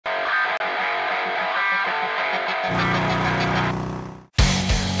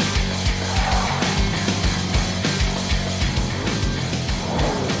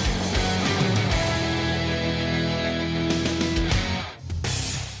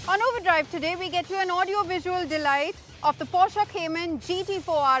On Overdrive today, we get you an audio-visual delight of the Porsche Cayman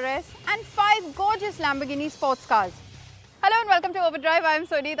GT4 RS and 5 gorgeous Lamborghini sports cars. Hello and welcome to Overdrive. I am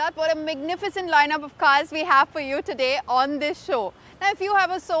Sonita. What a magnificent lineup of cars we have for you today on this show. Now, if you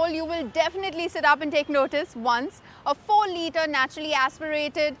have a soul, you will definitely sit up and take notice once a 4-litre naturally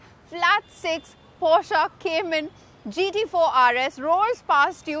aspirated flat 6 Porsche Cayman GT4 RS roars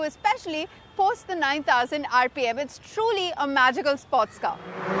past you, especially post the 9,000 RPM. It's truly a magical sports car.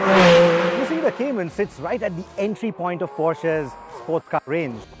 You see, the Cayman sits right at the entry point of Porsche's sports car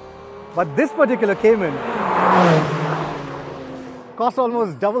range. But this particular Cayman costs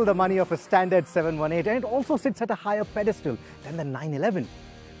almost double the money of a standard 718, and it also sits at a higher pedestal than the 911.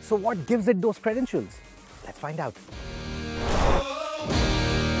 So what gives it those credentials? Let's find out.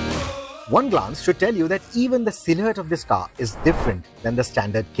 One glance should tell you that even the silhouette of this car is different than the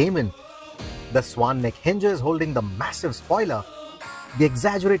standard Cayman. The swan neck hinges holding the massive spoiler, the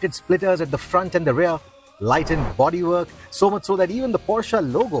exaggerated splitters at the front and the rear, lightened bodywork, so much so that even the Porsche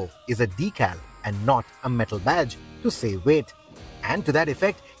logo is a decal and not a metal badge to save weight. And to that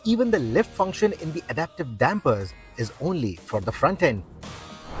effect, even the lift function in the adaptive dampers is only for the front end.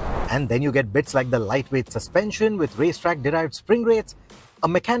 And then you get bits like the lightweight suspension with racetrack-derived spring rates, a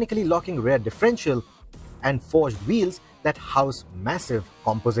mechanically locking rear differential, and forged wheels that house massive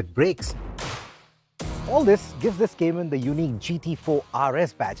composite brakes. All this gives this Cayman the unique GT4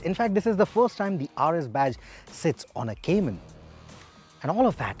 RS badge. In fact, this is the first time the RS badge sits on a Cayman. And all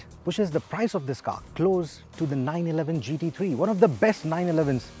of that pushes the price of this car close to the 911 GT3, one of the best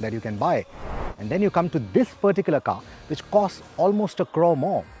 911s that you can buy. And then you come to this particular car, which costs almost a crore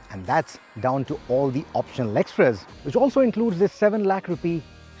more. And that's down to all the optional extras, which also includes this 7 lakh rupee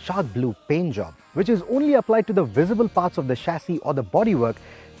shark blue paint job, which is only applied to the visible parts of the chassis or the bodywork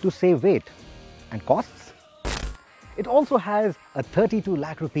to save weight and costs. It also has a 32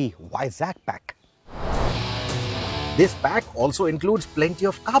 lakh rupee Vizag pack. This pack also includes plenty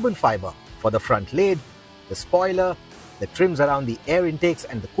of carbon fiber for the front lid, the spoiler, the trims around the air intakes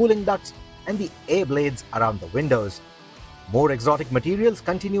and the cooling ducts, and the air blades around the windows. More exotic materials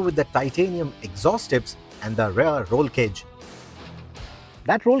continue with the titanium exhaust tips and the rear roll cage.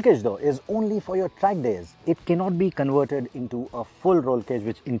 That roll cage though is only for your track days. It cannot be converted into a full roll cage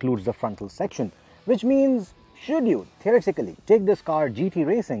which includes the frontal section, which means should you theoretically take this car GT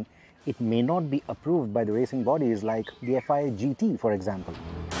racing, it may not be approved by the racing bodies like the FIA GT, for example.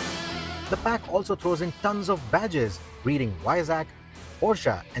 The pack also throws in tons of badges reading Vizag,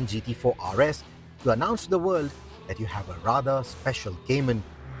 Porsche and GT4 RS to announce to the world that you have a rather special Cayman.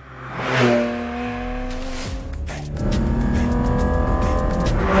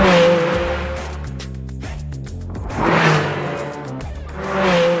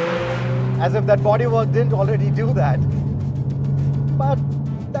 As if that bodywork didn't already do that. But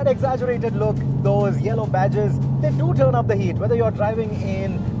that exaggerated look, those yellow badges, they do turn up the heat, whether you're driving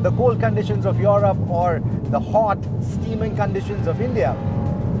in the cold conditions of Europe or the hot, steaming conditions of India.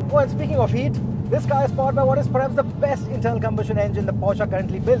 Oh, and speaking of heat, this car is powered by what is perhaps the best internal combustion engine the Porsche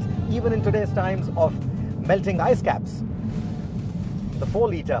currently builds, even in today's times of melting ice caps. The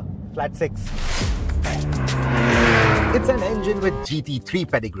 4-litre flat 6. It's an engine with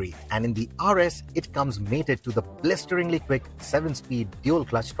GT3 pedigree, and in the RS, it comes mated to the blisteringly quick 7-speed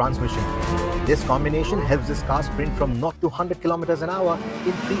dual-clutch transmission. This combination helps this car sprint from 0 to 100 km an hour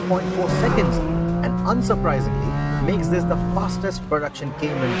in 3.4 seconds, and unsurprisingly, makes this the fastest production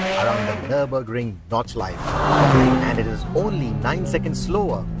Cayman around the Nürburgring notch life. And it is only 9 seconds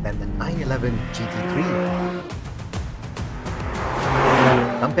slower than the 911 GT3.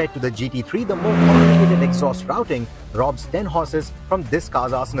 Compared to the GT3, the more complicated exhaust routing robs 10 horses from this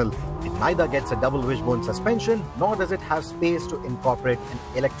car's arsenal. It neither gets a double wishbone suspension, nor does it have space to incorporate an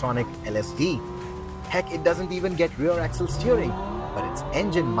electronic LSD. Heck, it doesn't even get rear axle steering, but its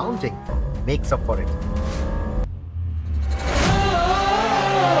engine mounting makes up for it.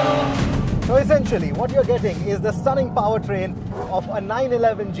 So essentially, what you're getting is the stunning powertrain of a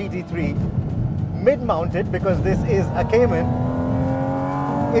 911 GT3, mid-mounted because this is a Cayman.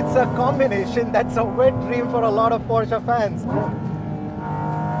 It's a combination that's a wet dream for a lot of Porsche fans.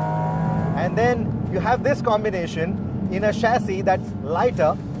 And then you have this combination in a chassis that's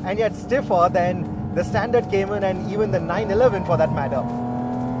lighter and yet stiffer than the standard Cayman and even the 911 for that matter.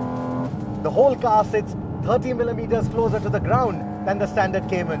 The whole car sits 30 millimeters closer to the ground than the standard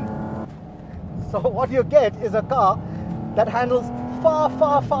Cayman. So what you get is a car that handles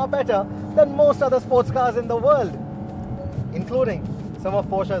far better than most other sports cars in the world, including some of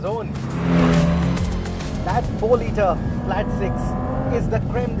Porsche's own. That 4-litre flat 6 is the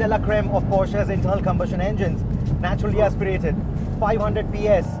creme de la creme of Porsche's internal combustion engines. Naturally aspirated, 500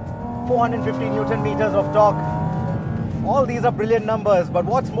 PS, 450 Newton meters of torque. All these are brilliant numbers, but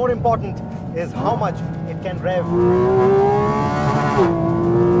what's more important is how much it can rev.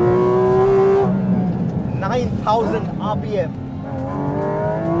 9,000 RPM.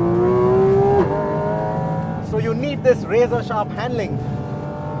 So you need this razor sharp handling,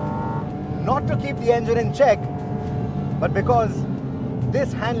 not to keep the engine in check, but because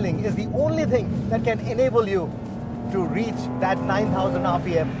this handling is the only thing that can enable you to reach that 9,000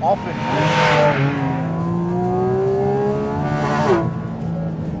 RPM often.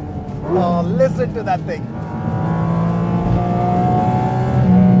 Oh, listen to that thing.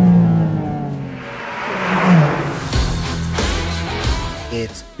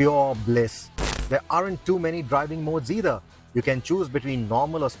 It's pure bliss. There aren't too many driving modes either. You can choose between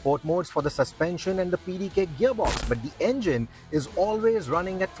normal or sport modes for the suspension and the PDK gearbox, but the engine is always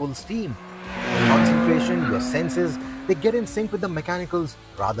running at full steam. Your concentration, your senses, they get in sync with the mechanicals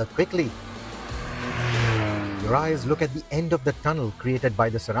rather quickly. Your eyes look at the end of the tunnel created by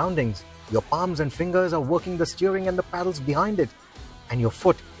the surroundings. Your palms and fingers are working the steering and the paddles behind it, and your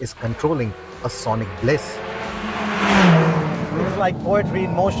foot is controlling a sonic bliss. It's like poetry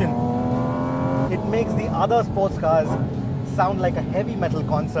in motion. It makes the other sports cars sound like a heavy metal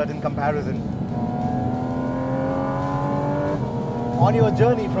concert in comparison. On your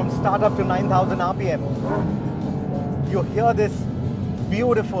journey from startup to 9,000 RPM, you hear this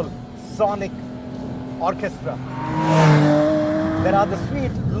beautiful sonic orchestra. There are the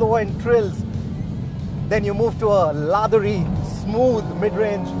sweet low-end trills. Then you move to a lathery, smooth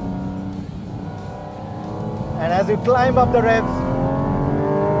mid-range. And as you climb up the revs,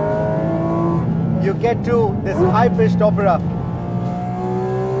 you get to this high-pitched opera.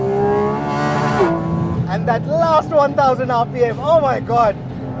 And that last 1,000 RPM, oh my God.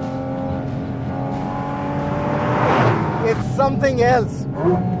 It's something else.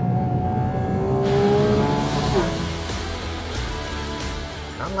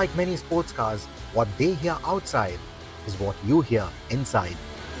 Unlike many sports cars, what they hear outside is what you hear inside.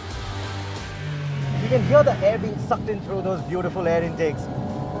 You can hear the air being sucked in through those beautiful air intakes.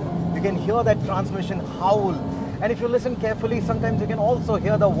 You can hear that transmission howl. And if you listen carefully, sometimes you can also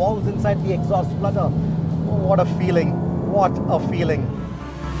hear the walls inside the exhaust flutter. Oh, what a feeling. What a feeling.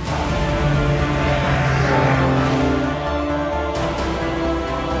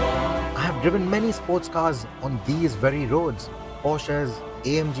 I have driven many sports cars on these very roads. Porsches,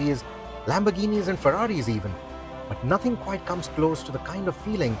 AMGs, Lamborghinis and Ferraris even. But nothing quite comes close to the kind of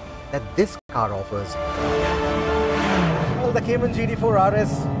feeling that this car offers. Well, the Cayman GT4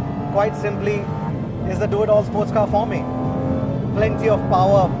 RS, quite simply, is the do-it-all sports car for me. Plenty of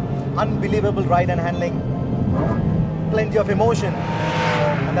power, unbelievable ride and handling, plenty of emotion,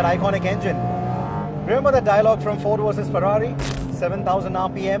 and that iconic engine. Remember the dialogue from Ford versus Ferrari? 7,000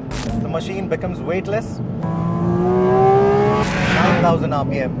 RPM, the machine becomes weightless. 9,000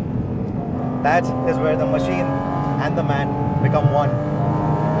 RPM. That is where the machine and the man become one.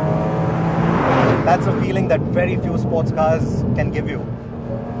 That's a feeling that very few sports cars can give you.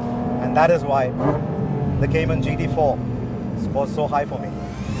 And that is why the Cayman GT4 scores so high for me.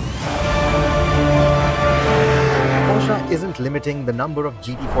 Porsche isn't limiting the number of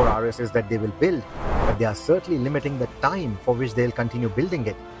GT4 RSs that they will build, but they are certainly limiting the time for which they'll continue building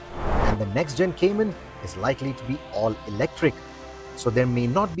it. And the next-gen Cayman is likely to be all electric. So there may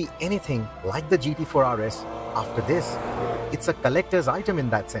not be anything like the GT4 RS after this. It's a collector's item in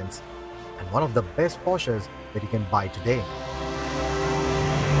that sense, and one of the best Porsches that you can buy today.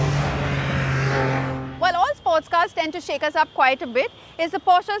 While all sports cars tend to shake us up quite a bit, it's the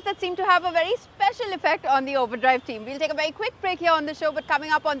Porsches that seem to have a very special effect on the Overdrive team. We'll take a very quick break here on the show, but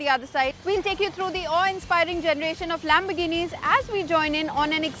coming up on the other side, we'll take you through the awe-inspiring generation of Lamborghinis as we join in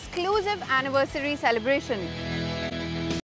on an exclusive anniversary celebration.